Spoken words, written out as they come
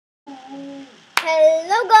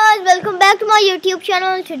Hello guys, welcome back to my YouTube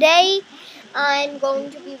channel. Today I'm going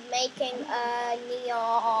to be making a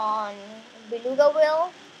neon beluga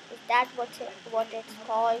wheel. Is that what it's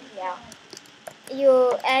called? Yeah.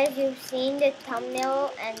 As you've seen the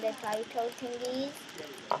thumbnail and the title thingies,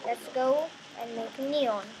 let's go and make a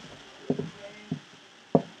neon.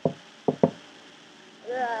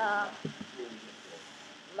 Ugh.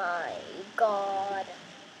 My God.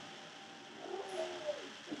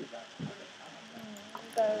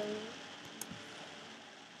 Go.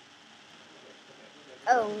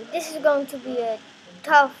 Oh, this is going to be a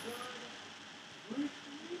tough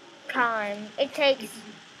time. It takes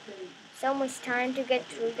so much time to get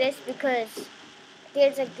through this because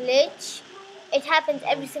there's a glitch. It happens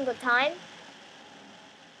every single time.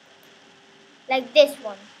 Like this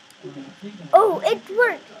one. Oh, it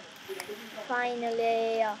worked!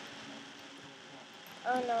 Finally.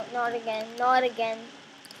 Oh no, not again, not again.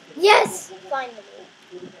 Yes! Finally.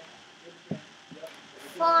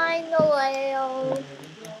 Finally.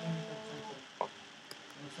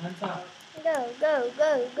 Go, go,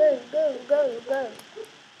 go, go, go, go, go.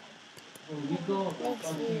 Let's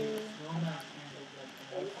see.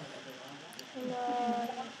 Come on.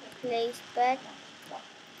 Place bet.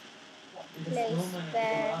 Place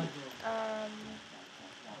bet.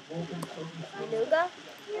 Beluga.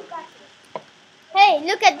 Hey,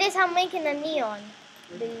 look at this. I'm making a neon.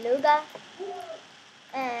 Beluga.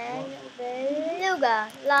 And beluga.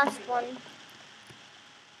 Last one.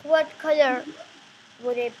 What color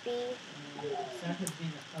would it be?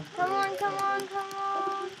 Come on, come on, come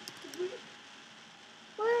on.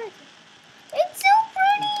 What? It's so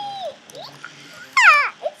pretty!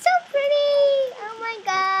 Yeah! It's so pretty! Oh my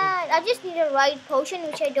god. I just need a right potion,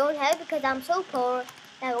 which I don't have because I'm so poor.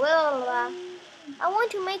 Like, I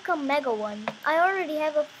want to make a mega one. I already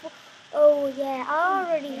have a... Oh yeah, I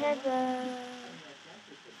already have a...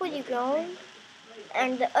 fully grown.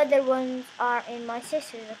 And the other ones are in my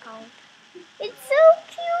sister's account. It's so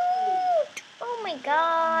cute! Oh my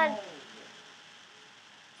god.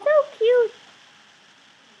 So cute.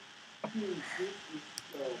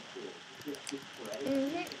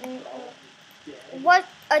 What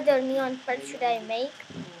other neon pets should I make?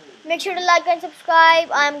 Make sure to like and subscribe.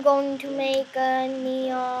 I'm going to make a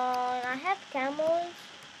neon. I have camels.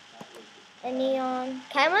 A neon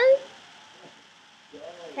camel?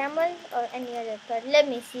 Camel or any other pet? Let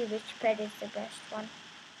me see which pet is the best one.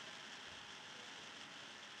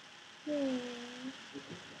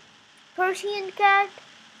 Persian cat?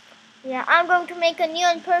 Yeah, I'm going to make a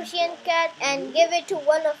neon Persian cat and give it to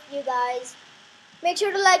one of you guys. Make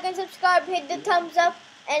sure to like and subscribe, hit the thumbs up,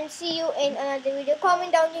 and see you in another video.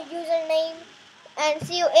 Comment down your username and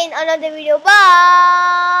see you in another video.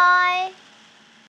 Bye!